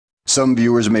Some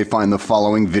viewers may find the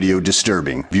following video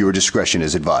disturbing. Viewer discretion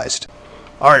is advised.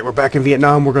 Alright, we're back in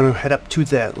Vietnam. We're going to head up to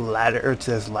that ladder, or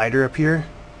to this lighter up here.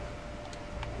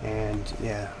 And,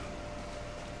 yeah.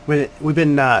 We've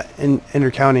been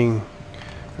intercounting,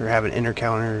 or having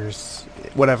intercounters,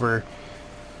 whatever,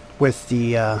 with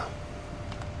the,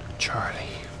 Charlie.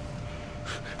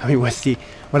 I mean, with the,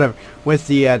 whatever, with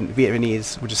the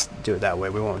Vietnamese. We'll just do it that way.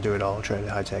 We won't do it all, try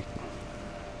to high-tech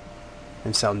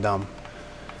and sound dumb.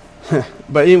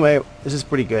 But anyway, this is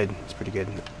pretty good. It's pretty good.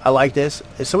 I like this.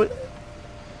 So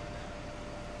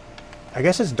I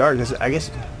guess it's dark. I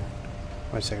guess.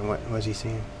 Wait a second. What was he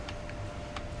saying?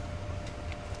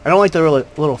 I don't like the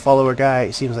little follower guy.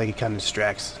 It seems like he kind of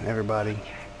distracts everybody.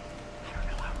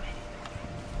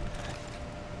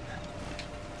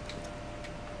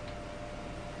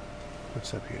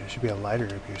 What's up here? There should be a lighter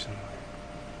up here somewhere.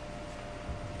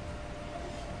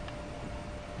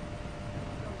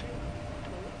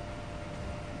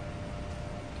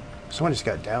 Someone just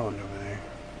got downed over there.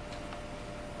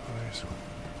 Oh, there's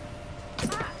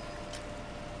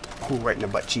one. Ooh, right in the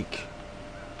butt cheek.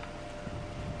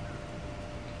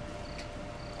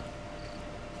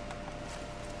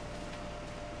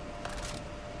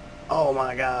 Oh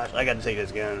my gosh, I got to take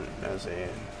this gun. That's it.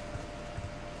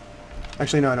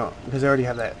 Actually, no, I don't, because I already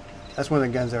have that. That's one of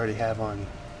the guns I already have on.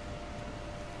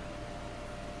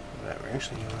 Whatever.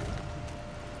 Actually, you know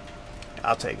what?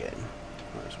 I'll take it.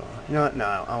 Might as well. You know what? No,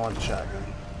 I want the shotgun.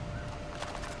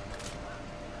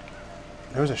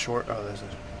 There was a short. Oh, there's a.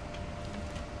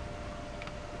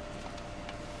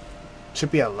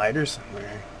 Should be a lighter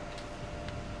somewhere.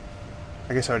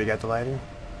 I guess I already got the lighter.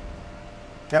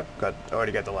 Yep,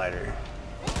 already got the lighter.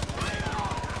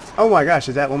 Oh my gosh,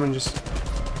 did that woman just...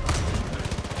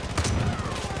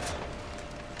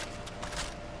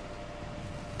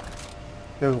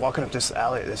 They were walking up this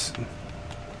alley, this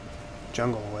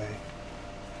jungle way.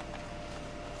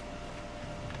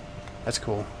 That's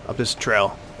cool. Up this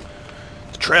trail.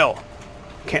 The trail!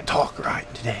 Can't talk right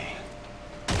today.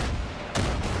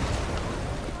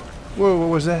 Whoa, what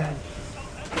was that?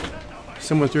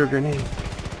 Someone threw a grenade.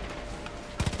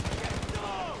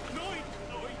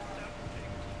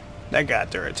 That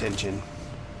got their attention.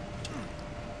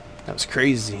 That was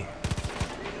crazy.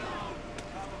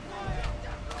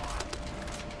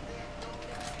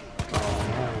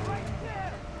 Oh, no.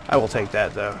 I will take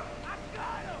that though.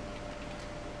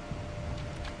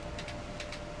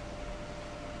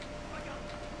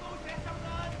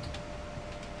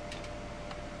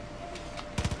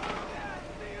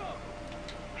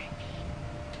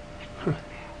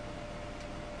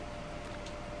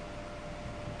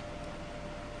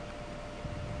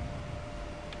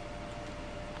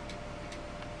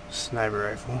 Sniper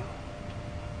rifle.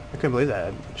 I couldn't believe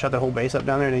that. I shot the whole base up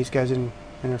down there and these guys didn't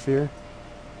interfere.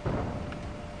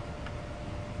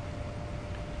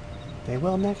 They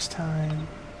will next time.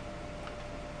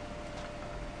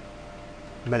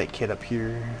 Medic kit up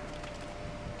here.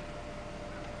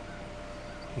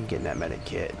 And getting that medic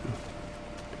kit.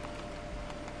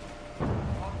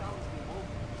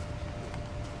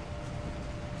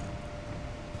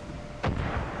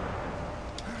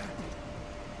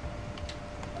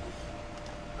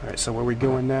 Alright, so where we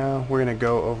going now? We're gonna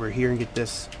go over here and get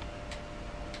this.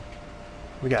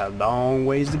 We got a long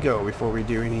ways to go before we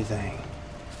do anything.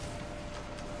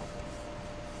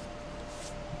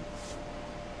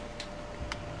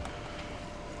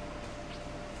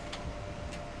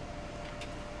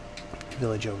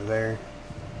 Village over there.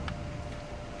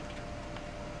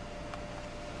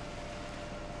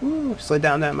 Woo, slid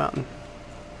down that mountain.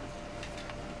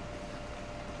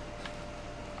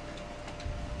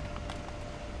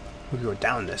 We could go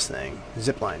down this thing,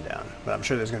 zip line down, but I'm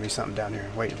sure there's going to be something down here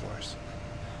waiting for us.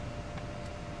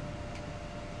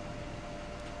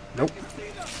 Nope.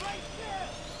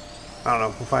 I don't know.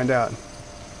 We'll find out.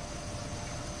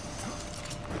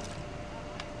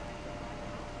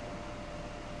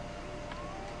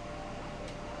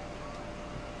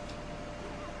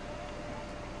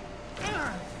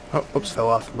 Oh, oops, fell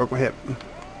off. Broke my hip.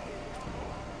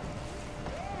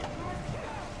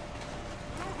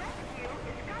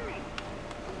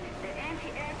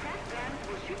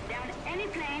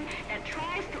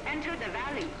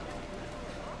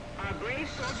 Our brave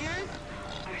soldiers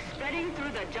are spreading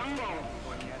through the jungle.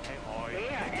 They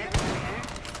are everywhere,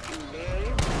 and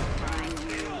they will find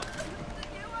you.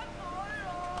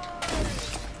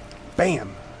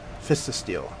 Bam! Fist of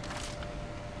steel.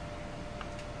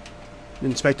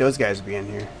 Didn't expect those guys to be in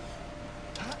here.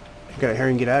 Gotta hurry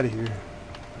and get out of here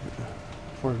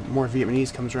before more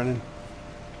Vietnamese comes running.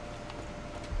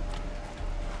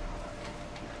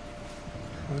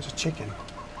 Oh, there's a chicken.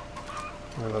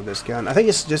 I love this gun. I think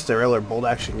it's just a regular bolt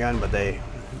action gun, but they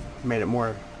made it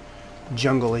more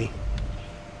jungly.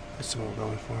 That's what we're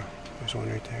going for. There's one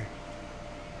right there.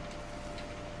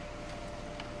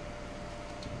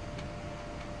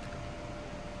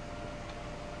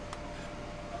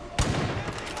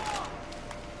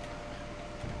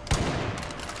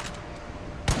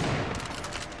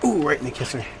 Ooh, right in the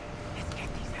kisser.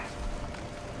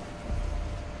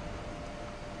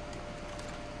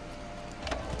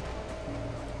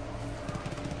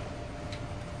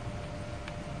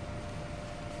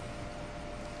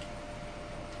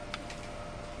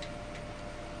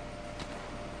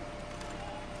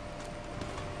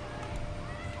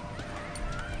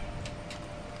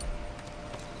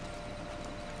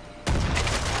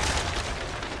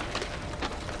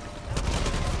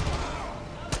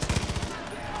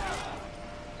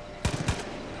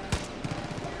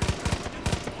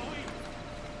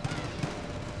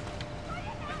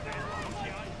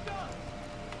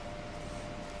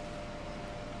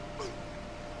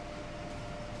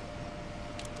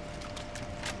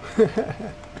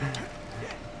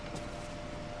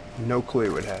 No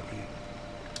clue what happened.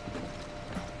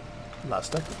 A lot of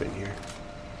stuff up in here.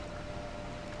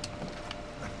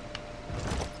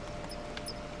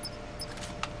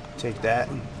 Take that.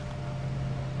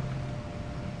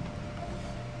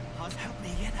 Help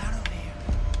me get out of here,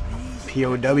 please.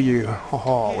 POW.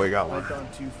 Oh, we got one. On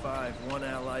 2-5, one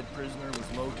Allied prisoner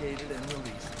was located and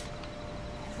released.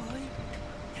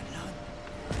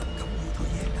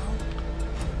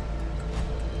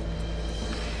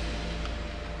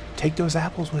 Take those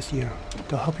apples with you.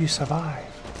 They'll help you survive.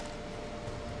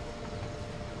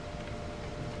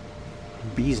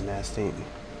 Bee's nest ain't.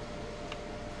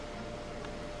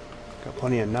 Got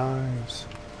plenty of knives.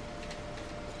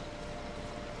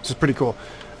 This is pretty cool.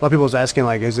 A lot of people was asking,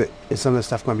 like, is some of this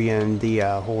stuff going to be in the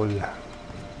whole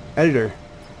editor?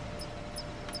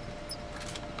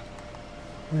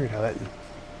 Weird how that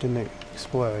didn't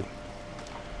explode.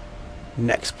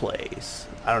 Next place.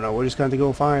 I don't know. We're just going to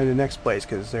go find the next place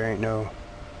because there ain't no.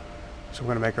 So we're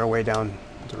going to make our way down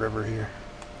the river here.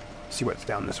 See what's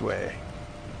down this way.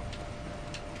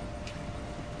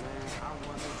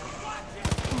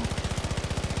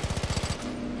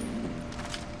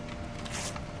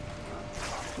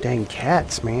 Dang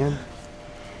cats, man.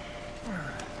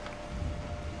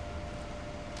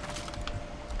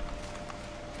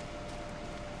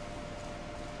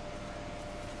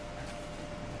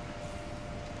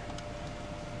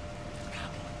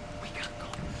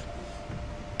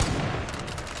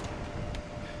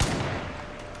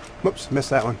 Whoops, missed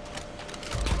that one.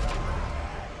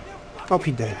 Oh,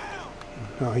 he dead.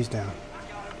 Oh, he's down.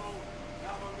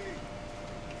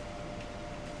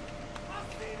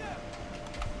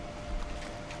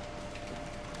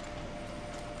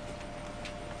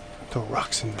 Throw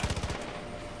rocks in there.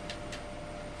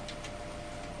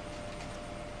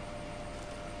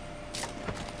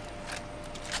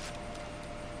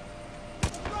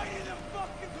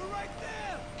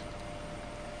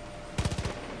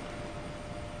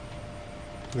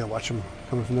 We gotta watch them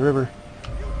coming from the river.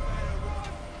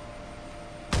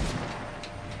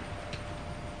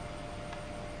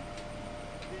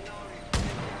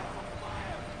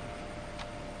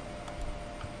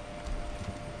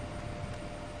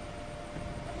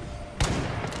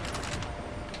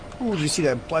 Oh, did you see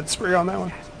that blood spray on that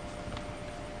one?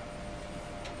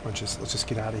 Bunches. Let's just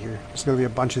get out of here. There's gonna be a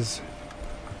bunches.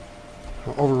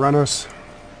 They'll overrun us.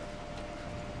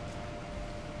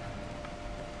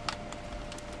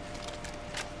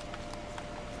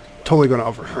 Totally gonna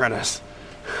overrun us.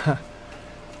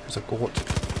 There's a goat.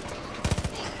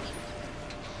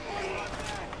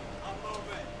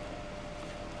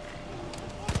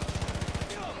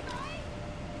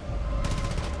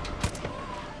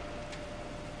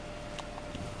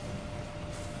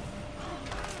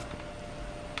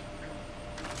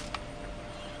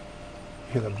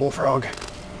 Hear the bullfrog.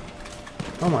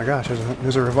 Oh my gosh,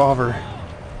 there's a revolver.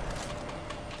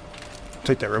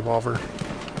 Take that revolver.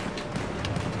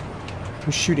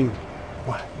 Who's shooting?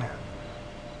 What?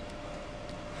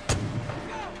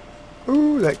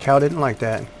 Ooh, that cow didn't like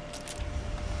that.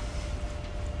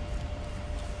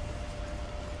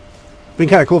 Been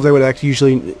kind of cool if they would actually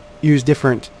usually use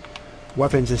different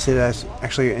weapons instead of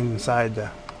actually inside the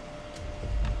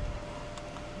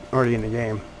already in the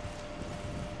game.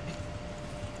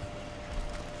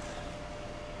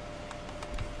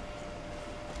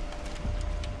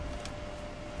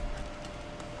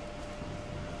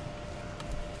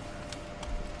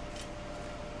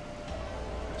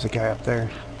 There's a guy up there.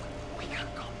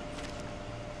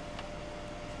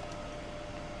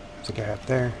 There's a guy up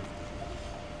there.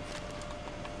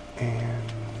 And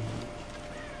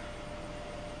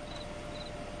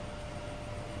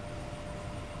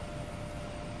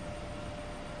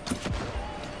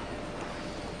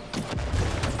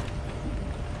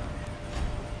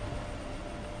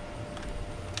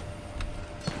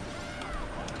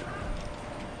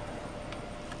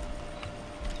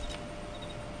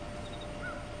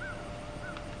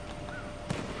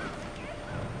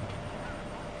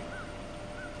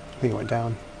think it went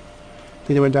down. I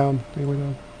think it went down. I think it went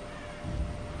down.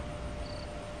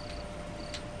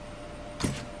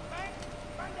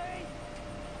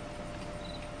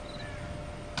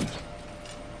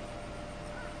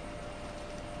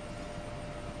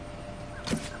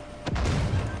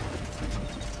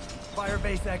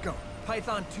 Firebase Echo.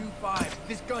 Python 2-5.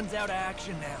 This gun's out of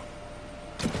action now.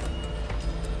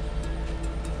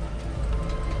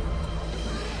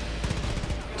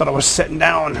 Thought I was sitting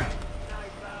down.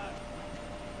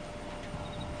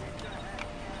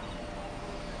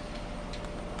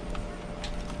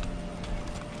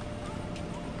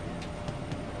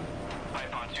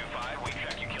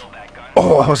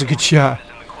 Oh, that was a good shot.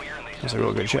 That was a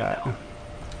real good shot.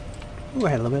 Ooh, I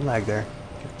had a little bit of lag there.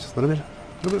 Just a little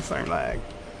bit of fire lag.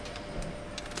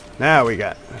 Now we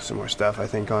got some more stuff, I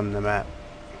think, on the map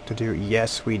to do.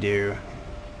 Yes, we do.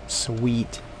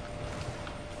 Sweet.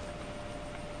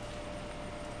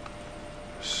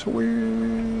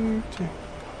 Sweet.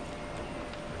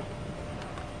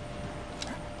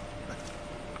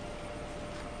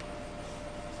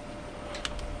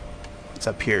 What's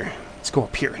up here? Let's go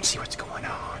up here and see what's going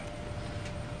on.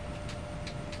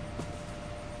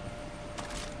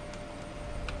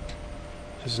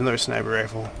 This is another sniper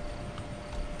rifle.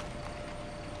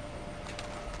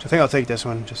 So I think I'll take this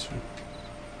one, just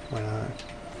why not?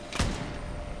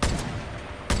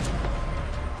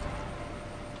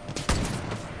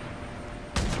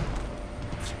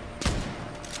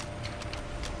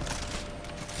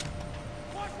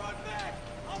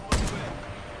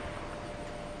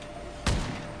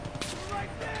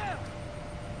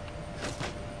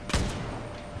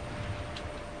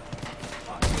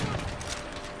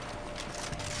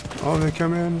 Oh, they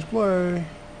come in and play.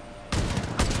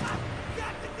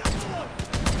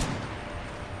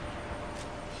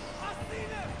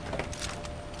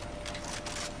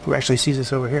 Who actually sees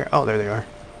us over here? Oh, there they are.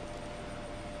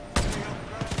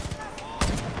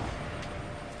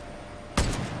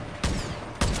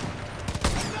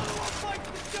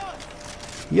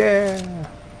 Yeah!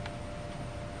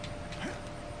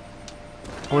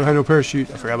 Oh, I had no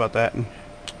parachute. I forgot about that.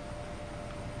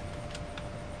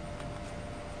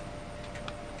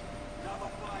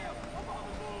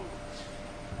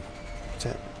 That's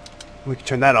it. We can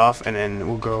turn that off, and then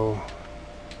we'll go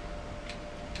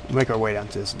make our way down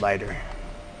to this lighter.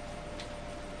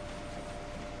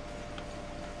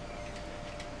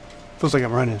 Feels like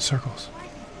I'm running in circles.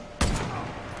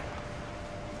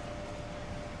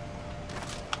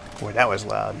 Boy, that was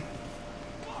loud.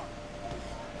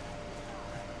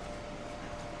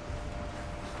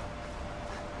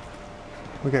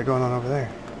 What we got going on over there?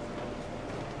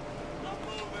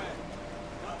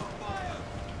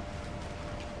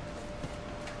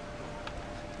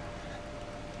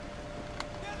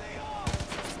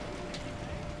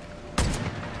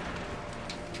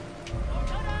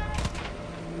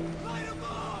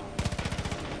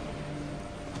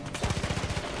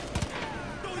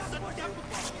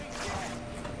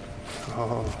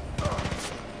 Oh.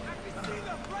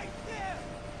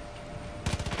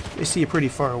 They see you pretty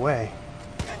far away.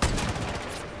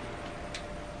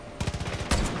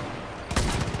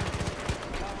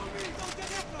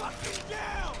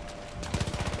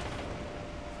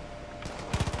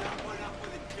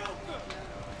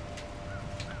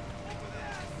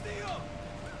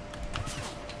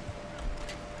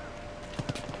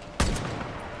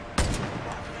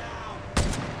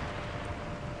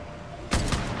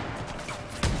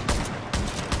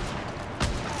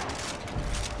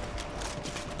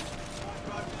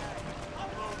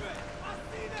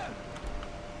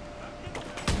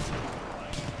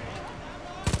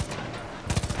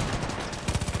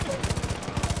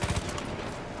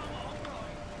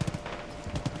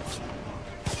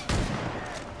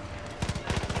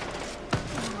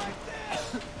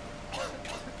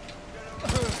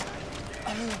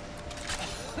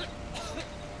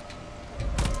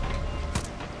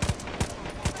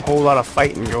 Whole lot of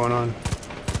fighting going on.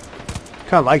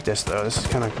 Kind of like this though. This is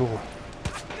kind of cool.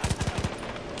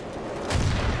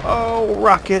 Oh,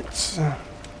 rockets!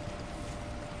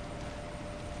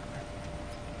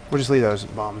 We'll just leave those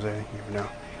bombs there. You never know.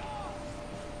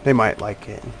 They might like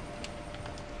it.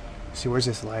 See, where's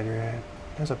this lighter at?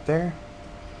 That's up there.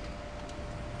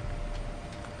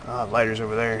 Ah, the lighter's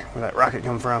over there. Where'd that rocket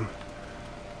come from?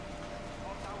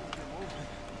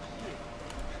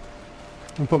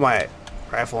 I'll put my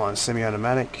rifle on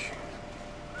semi-automatic.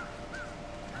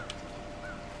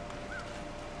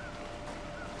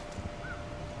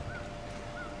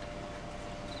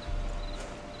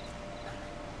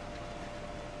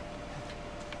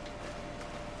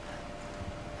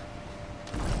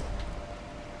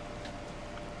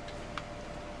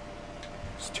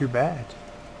 too bad.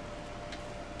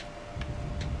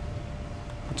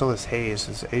 What's all this haze?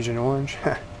 Is it Agent Orange?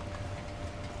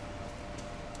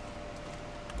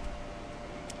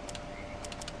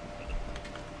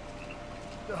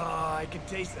 Oh, I can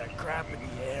taste that crap in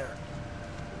the air.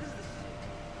 What is this shit?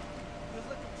 Feels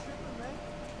like I'm tripping, man.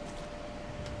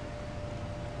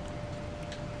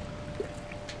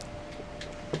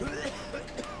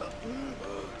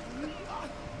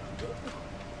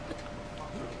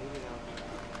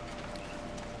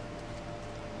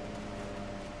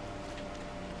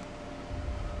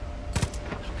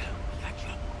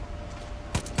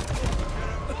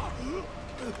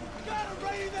 Got him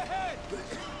right in the head!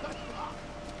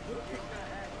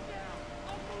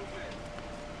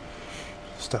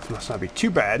 Stuff must not be too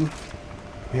bad.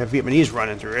 We have Vietnamese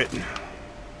running through it.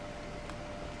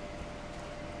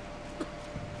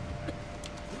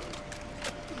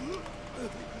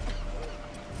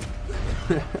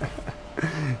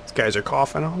 These guys are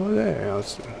coughing all over there.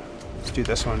 Let's do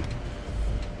this one.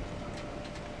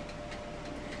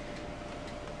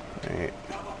 Alright.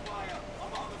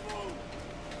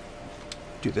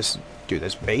 Do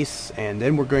this base, and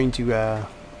then we're going to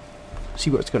see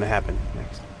what's going to happen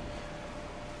next.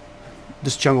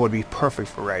 This jungle would be perfect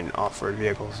for riding off-road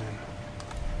vehicles in.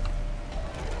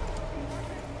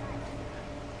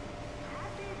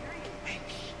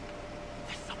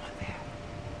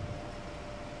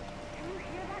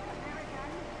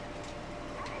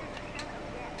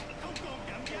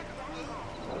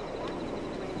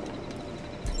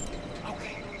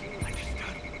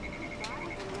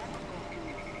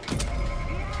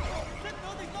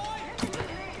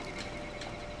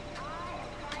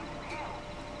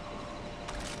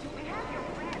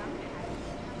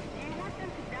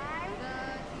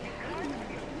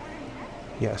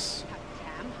 Yes.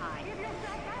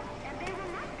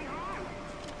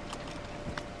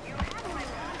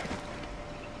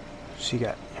 She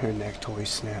got her neck totally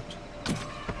snapped.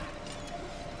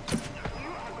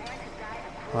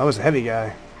 Well, that was a heavy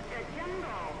guy.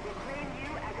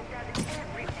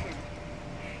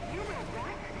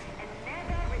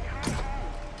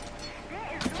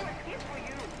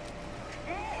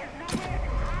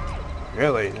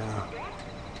 Really? No.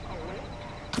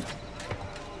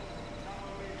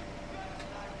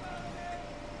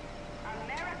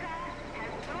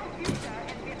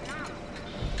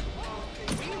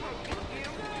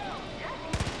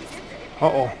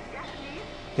 Uh-oh.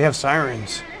 They have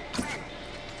sirens.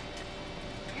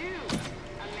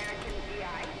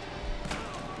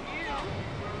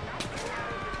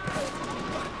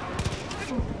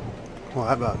 Well,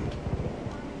 that about...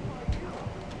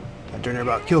 That turner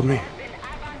about killed me.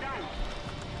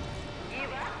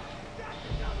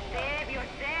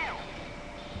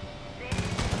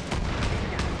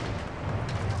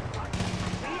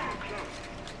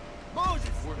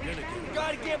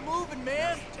 Gotta get moving,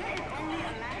 man.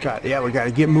 God, yeah, we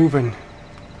gotta get moving.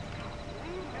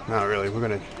 Not really. We're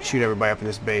gonna shoot everybody up in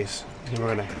this base. And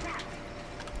we're gonna...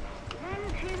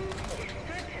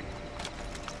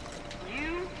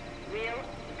 You will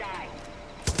die.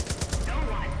 No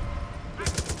one.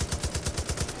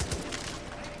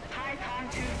 Python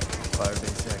 2.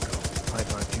 Firebase Echo,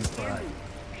 Python 2-5.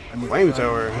 I'm with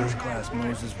Flamethrower, huh? First Class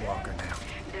Moses Walker now.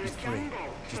 He's free.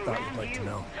 Just thought you'd like to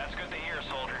know. That's good to hear,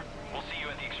 soldier. We'll see you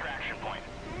at the extraction point.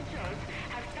 Soldiers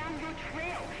have found your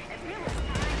trail and we will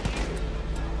find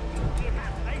you. Give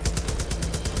up.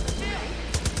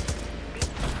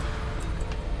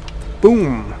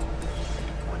 Boom!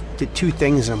 Did two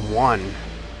things in one.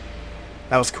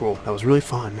 That was cool. That was really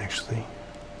fun, actually.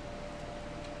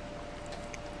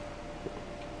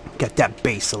 Got that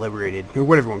base liberated, or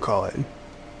whatever you want to call it.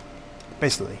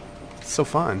 Basically. It's so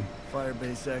fun.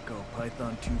 Firebase Echo,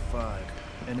 Python 2-5.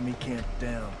 Enemy camp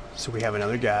down. So we have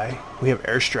another guy. We have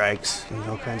airstrikes and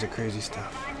all kinds of crazy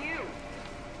stuff. On you.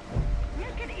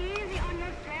 Make it easy on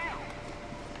yourself.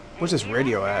 Where's this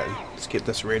radio at? Let's get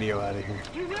this radio out of here.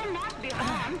 You will not be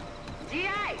harmed.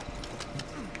 GI.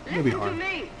 You'll be Listen to harmed.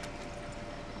 me.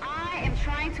 I am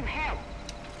trying to help.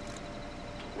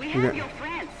 We You have got- your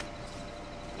friends.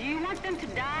 Do you want them to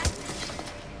die?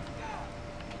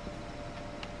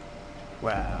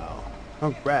 Wow.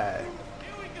 Alright.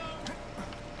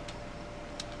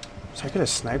 So I could have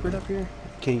snipered up here?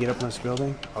 Can you get up in this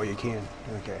building? Oh, you can.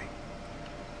 Okay.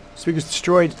 Speakers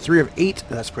destroyed. 3 of 8.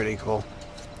 That's pretty cool.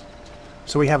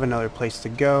 So we have another place to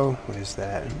go. What is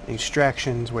that?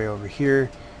 Extractions way over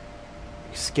here.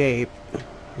 Escape.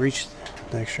 Reach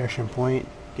the extraction point.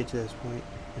 Get to this point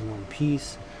in one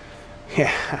piece.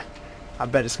 Yeah. I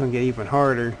bet it's going to get even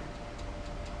harder.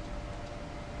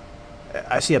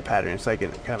 I see a pattern. It's like a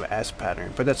kind of an S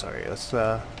pattern, but that's alright. Let's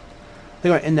I'm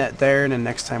going to end that there, and then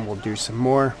next time we'll do some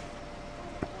more.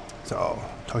 So,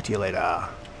 talk to you later.